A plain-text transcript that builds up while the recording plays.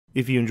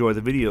If you enjoy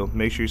the video,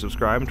 make sure you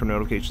subscribe and turn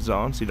notifications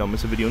on so you don't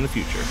miss a video in the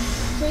future.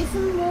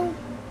 Jason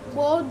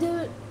will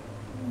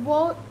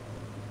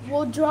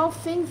draw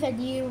things at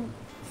you,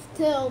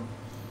 still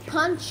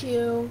punch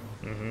you,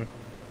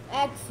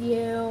 X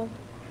you,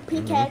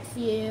 pickaxe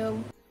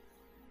you,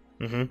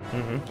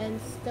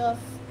 and stuff.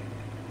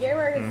 There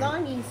were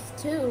zombies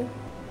too.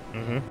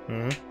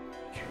 And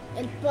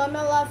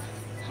Pamela's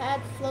head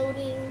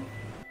floating.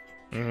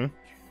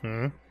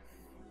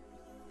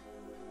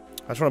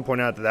 I just want to point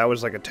out that that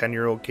was like a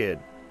 10-year-old kid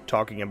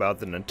talking about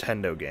the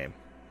Nintendo game.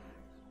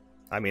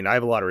 I mean, I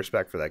have a lot of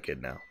respect for that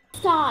kid now.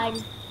 Side,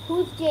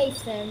 who's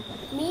Jason?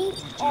 Me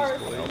or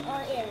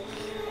Eric?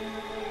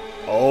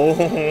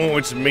 Oh,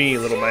 it's me,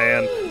 little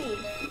man.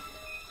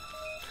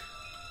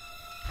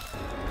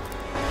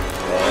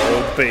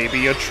 Oh,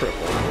 baby, a triple.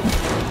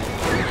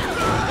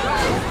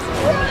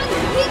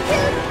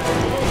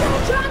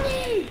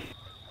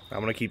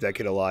 I'm gonna keep that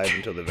kid alive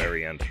until the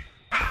very end.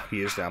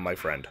 He is now my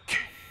friend.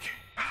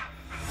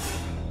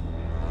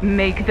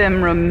 Make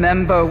them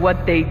remember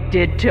what they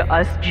did to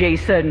us,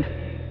 Jason.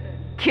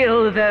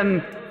 Kill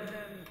them.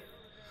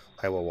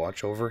 I will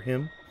watch over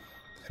him,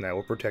 and I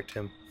will protect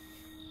him.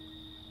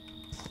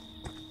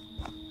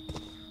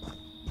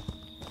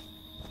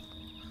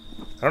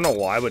 I don't know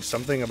why, but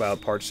something about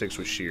Part 6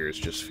 with Shears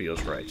just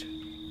feels right.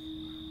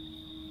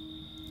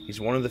 He's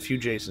one of the few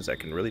Jasons that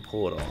can really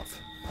pull it off.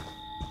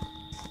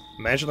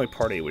 Imagine like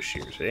Part 8 with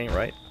Shears. It ain't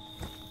right.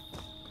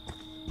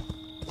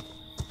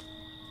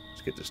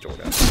 Let's get this door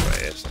down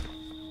fast.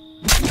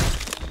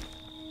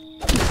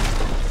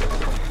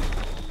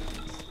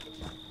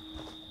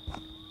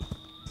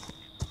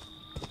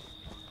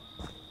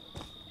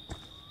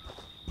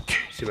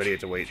 Too bad you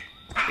have to wait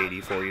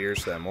 84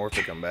 years for that morph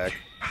to come back.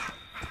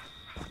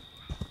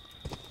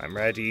 I'm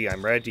ready,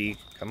 I'm ready.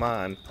 Come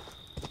on.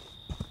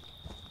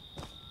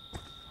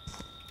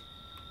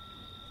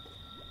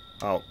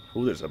 Oh,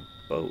 ooh, there's a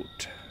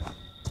boat.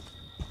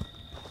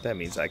 That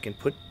means I can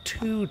put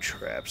 2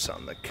 traps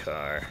on the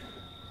car.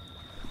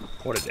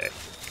 What a day.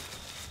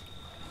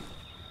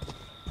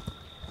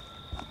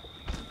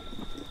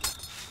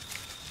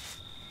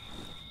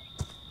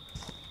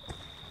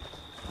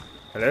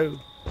 Hello?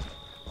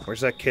 Where's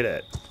that kid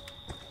at?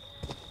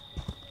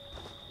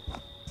 I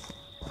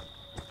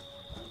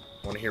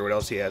want to hear what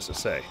else he has to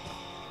say.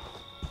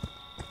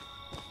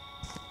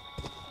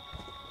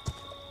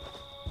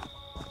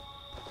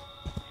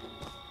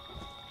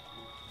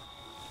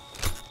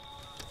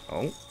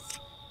 Oh.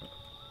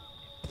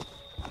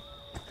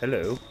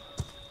 Hello.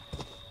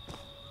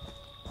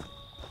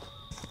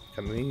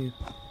 Come here.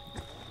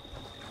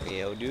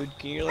 Yo, dude,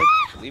 can you, like,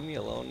 leave me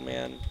alone,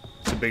 man?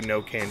 It's a big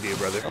no can do,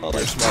 brother. Oh, You're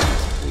like, smart.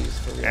 please,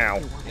 for real.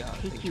 Ow. Yeah,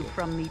 Take you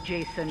from me,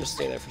 Jason. Just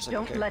stay there for a second,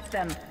 Don't okay? let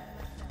them.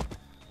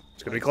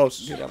 It's gonna be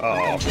close. Dude,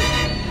 Oh.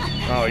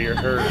 Oh, you're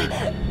hurt.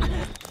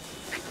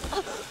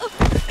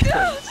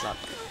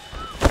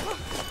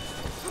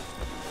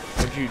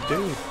 What'd you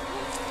do?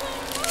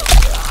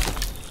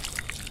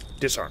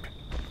 Disarmed.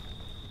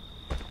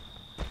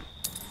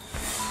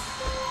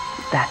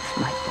 That's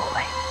my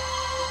boy.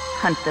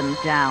 Hunt them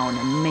down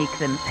and make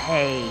them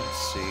pay.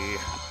 Let's see.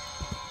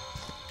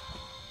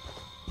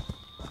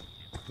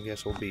 I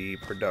guess we'll be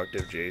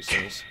productive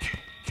Jasons.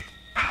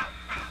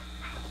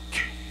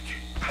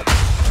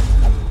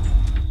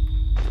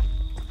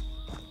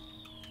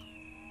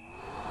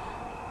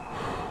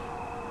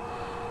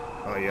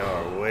 Oh, y'all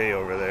are way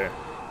over there.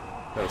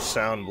 Those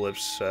sound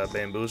blips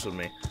bamboozled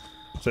me.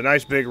 It's a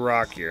nice big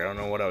rock here. I don't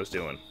know what I was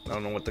doing. I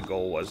don't know what the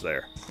goal was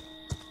there.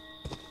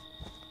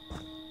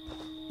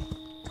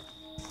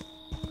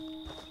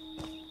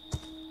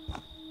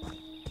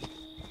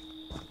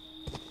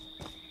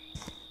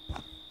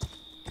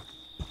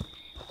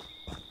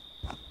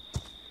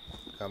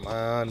 Come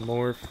on,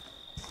 morph.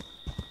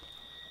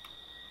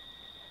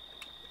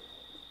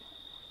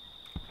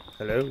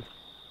 Hello?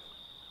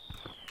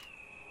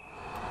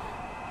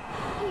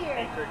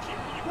 Hey, Kurt, you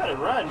gotta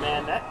run,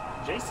 man. That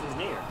Jason's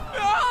near.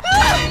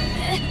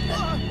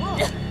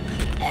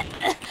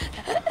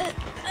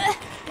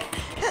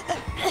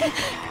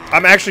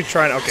 I'm actually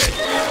trying. Okay.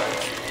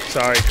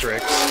 Sorry,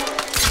 Trix.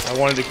 I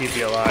wanted to keep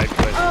you alive,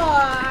 but.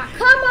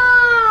 Come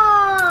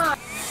on!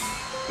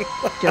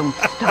 Don't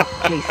stop,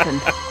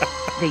 Jason.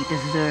 They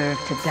deserve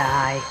to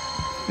die.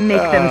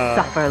 Make them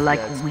suffer like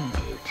yes. we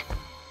did.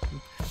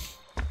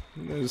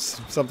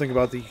 There's something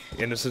about the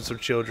innocence of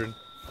children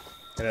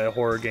in a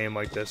horror game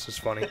like this is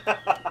funny.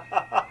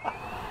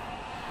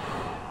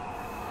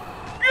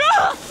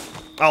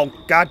 Oh,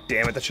 god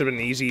damn it. That should have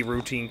been an easy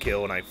routine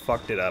kill and I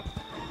fucked it up.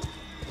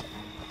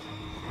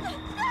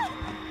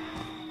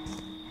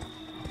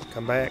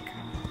 Come back.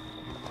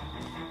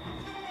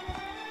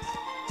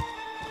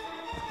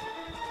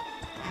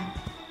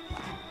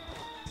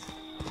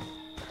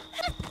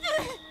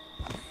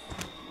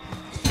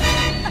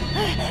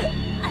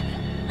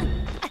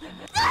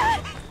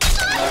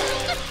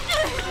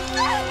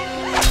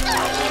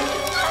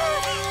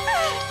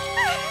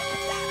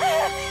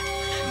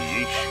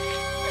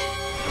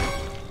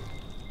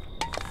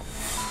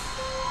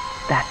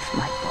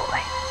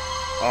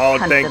 Oh,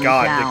 Hunt thank them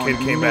God down the kid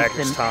and came make back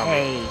as them Tommy.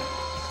 pay.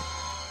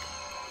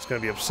 He's gonna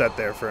be upset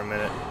there for a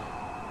minute.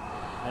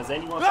 Has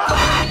anyone?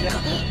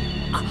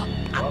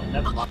 Well,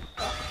 never mind.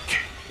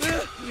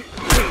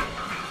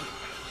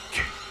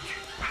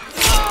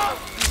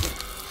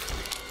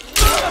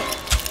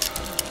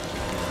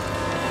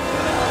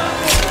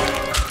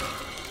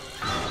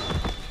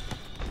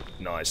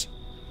 Nice.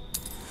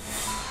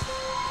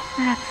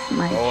 That's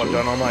my Oh, I've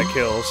done all my Jason.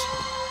 kills.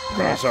 I'm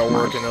gonna That's start my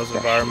working those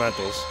special,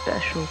 environmentals.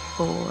 Special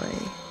boy.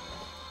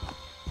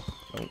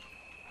 Oh.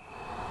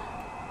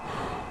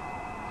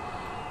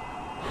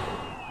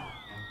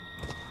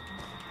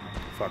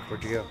 Fuck,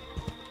 where'd you go?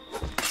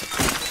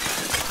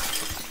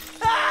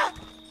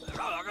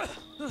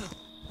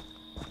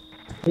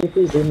 Can you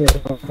please leave me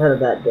alone? I've had a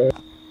bad day.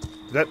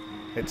 That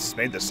it's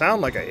made the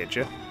sound like I hit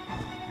you.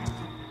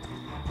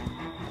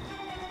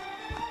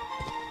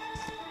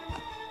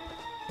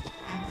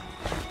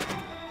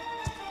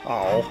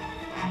 Oh.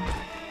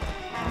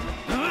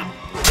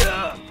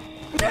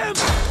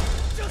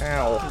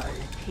 Ow.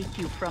 Take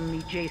you from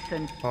me,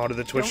 Jason. Oh, did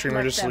the Twitch Don't streamer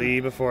let just them-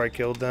 leave before I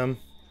killed them?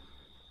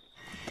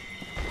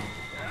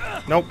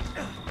 Nope.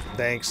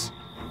 Thanks.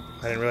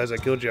 I didn't realize I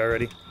killed you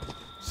already.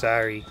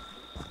 Sorry.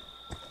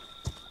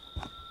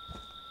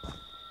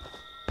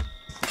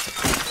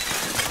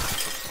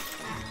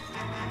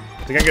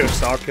 Think I can get a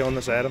stalk kill on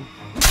this Adam?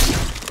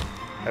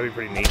 That'd be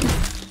pretty neat.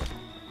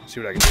 See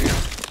what I can do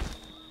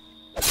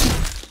here.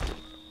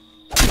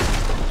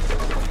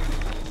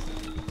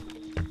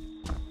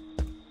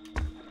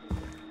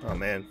 Oh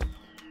man.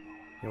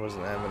 He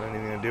wasn't having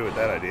anything to do with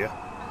that idea.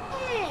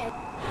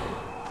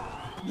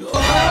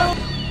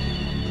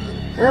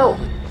 Help!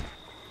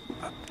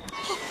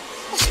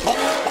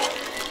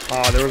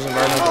 Oh, there was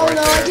environmental Oh right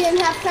no, I there. didn't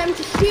have time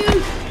to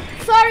shoot.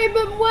 Sorry,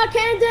 but what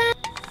can I do?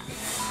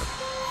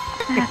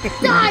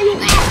 Die, you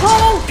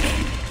asshole!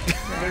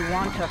 They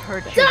want to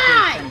hurt you,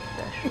 Die! Jason.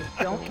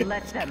 Special. Don't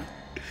let them.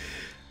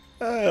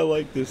 I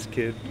like this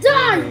kid.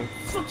 Die!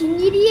 Fucking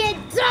idiot!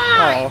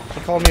 Die! Oh, he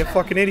called me a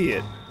fucking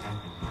idiot.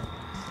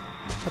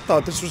 I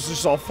thought this was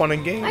just all fun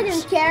and games. I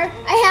didn't care.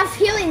 I have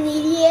healing,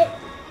 idiot.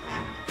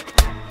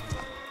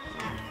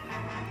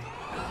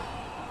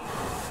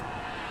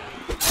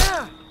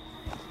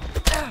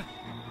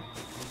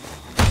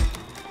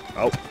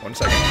 Oh, 1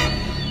 second.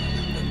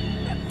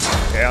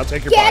 Okay, I'll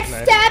take your Get box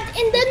knife. stabbed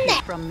in the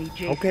neck. From me,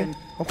 Jason. Okay,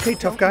 okay,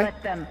 tough Don't guy.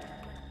 let them.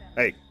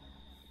 Hey,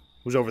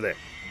 who's over there?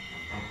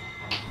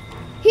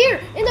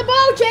 Here, in the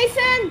boat,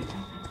 Jason.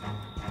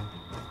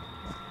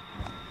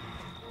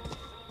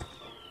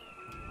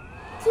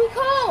 See,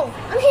 Cole,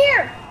 I'm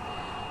here.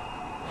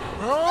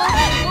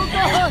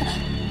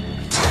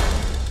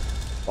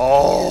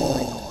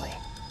 Oh,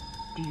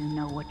 Do you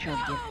know what your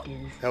gift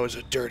is? that was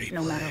a dirty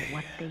No matter play.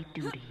 what they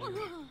do to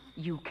you,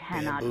 you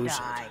cannot Bamboozled.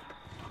 die.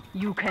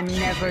 You can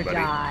never buddy.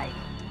 die.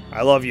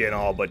 I love you and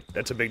all, but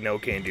that's a big no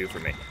can do for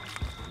me.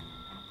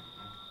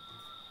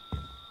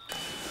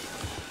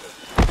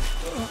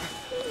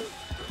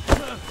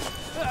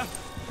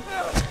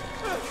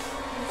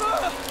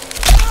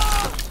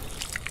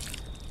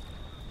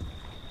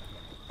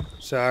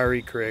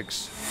 Sorry,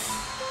 Cricks.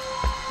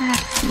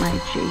 That's my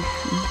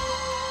Jason.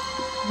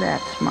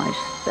 That's my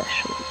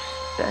special,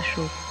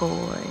 special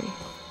boy.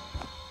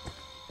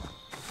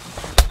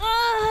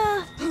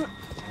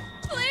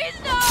 Please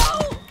no!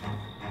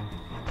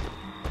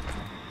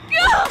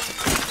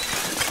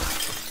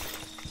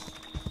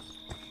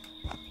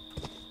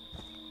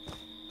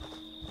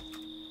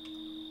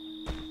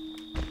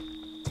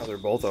 Oh, they're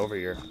both over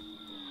here.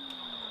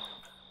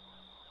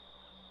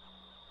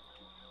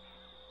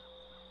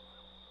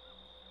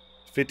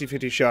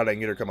 "50-50 shot I can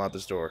get her to come out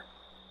this door.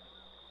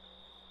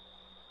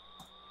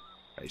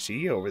 I see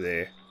you over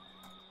there.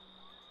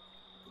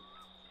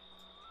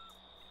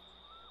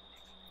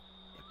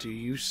 But do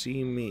you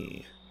see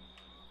me?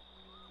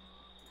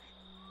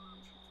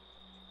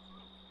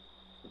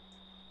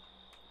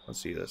 Let's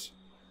see this.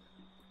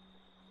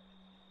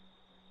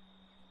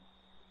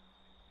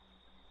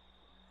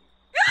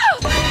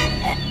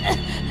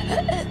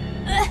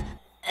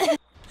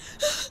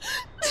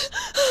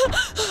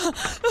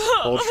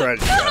 Hold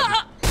strategy. Guys.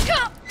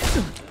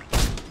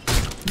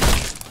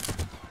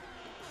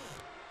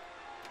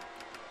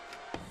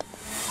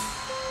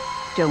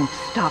 Don't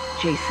stop,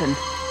 Jason.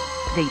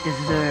 They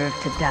deserve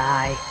to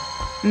die.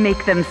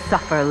 Make them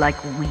suffer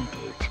like we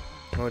did.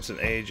 Oh, it's an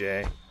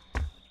AJ.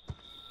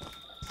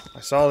 I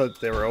saw that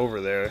they were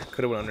over there.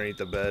 Could have went underneath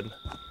the bed.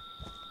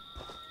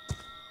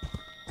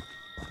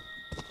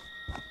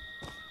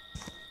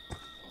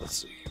 Let's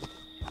see.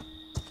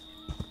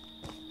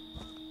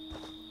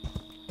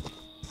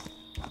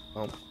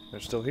 Oh, they're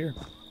still here.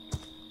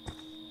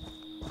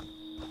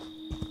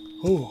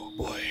 Oh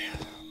boy.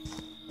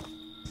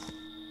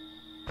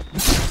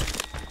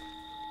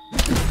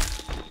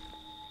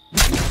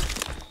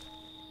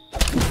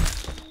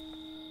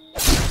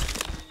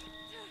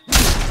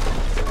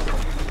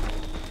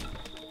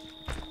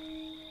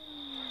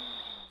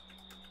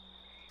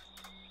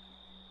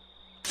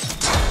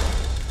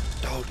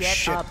 Oh Get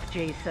shit. up,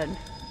 Jason.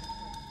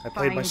 I played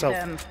Find myself.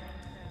 them.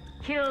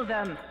 Kill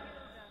them.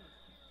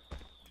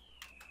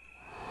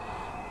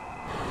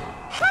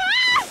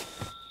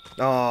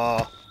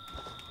 Aw.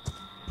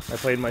 I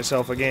played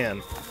myself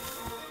again.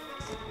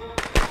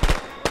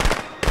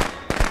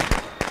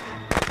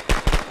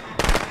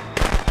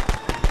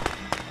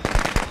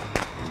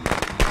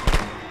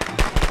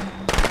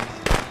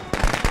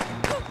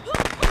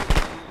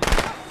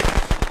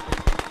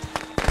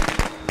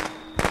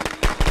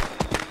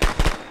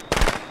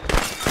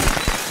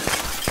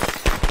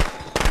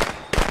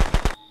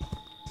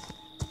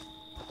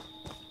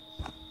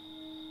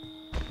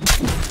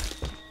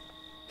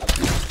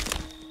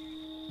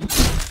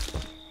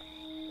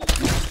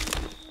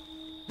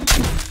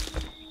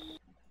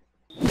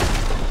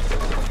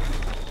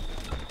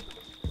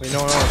 Wait, no,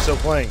 I'm still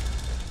playing.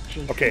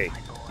 Okay,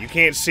 you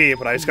can't see it,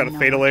 but I just got a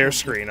fatal error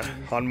screen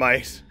on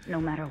my, No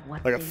matter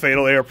what like a they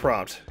fatal do, error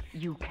prompt.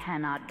 you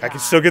cannot I die. can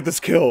still get this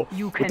kill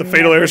You with the can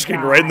fatal error never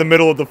screen die. right in the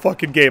middle of the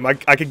fucking game. I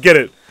can get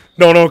it.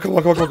 No, no, come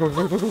on, come on, come on,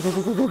 come on, come on, come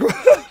on, come on, come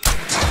on.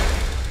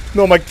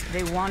 No, my,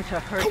 They want to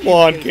hurt come you,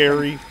 on, Jason.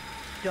 Gary.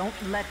 Don't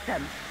let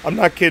them. I'm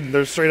not kidding.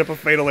 There's straight up a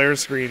fatal error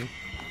screen.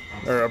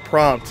 Or a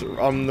prompt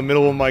on the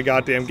middle of my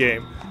goddamn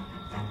game.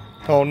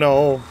 Oh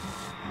no.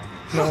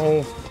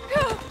 No.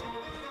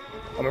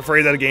 I'm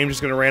afraid that game's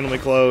just gonna randomly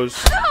close.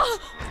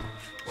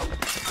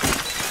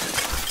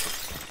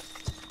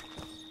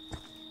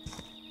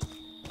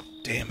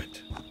 Damn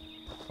it.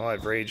 Well, I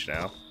have rage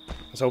now. I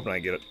was hoping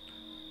I'd get it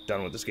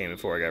done with this game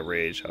before I got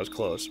rage. I was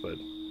close, but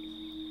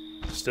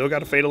still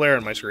got a fatal error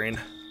on my screen.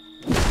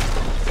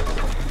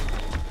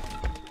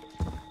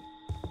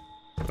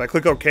 If I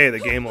click OK, the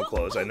game will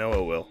close. I know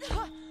it will.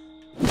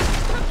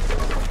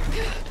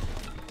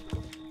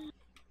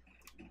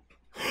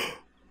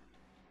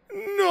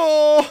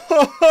 No!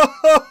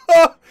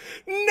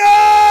 No!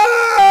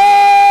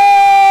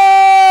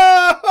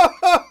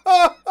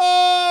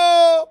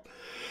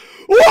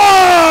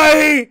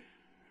 Why?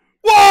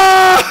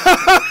 Why?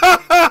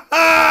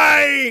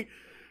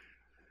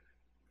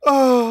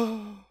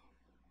 Oh.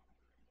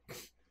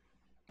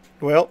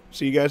 Well,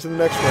 see you guys in the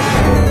next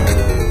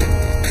one.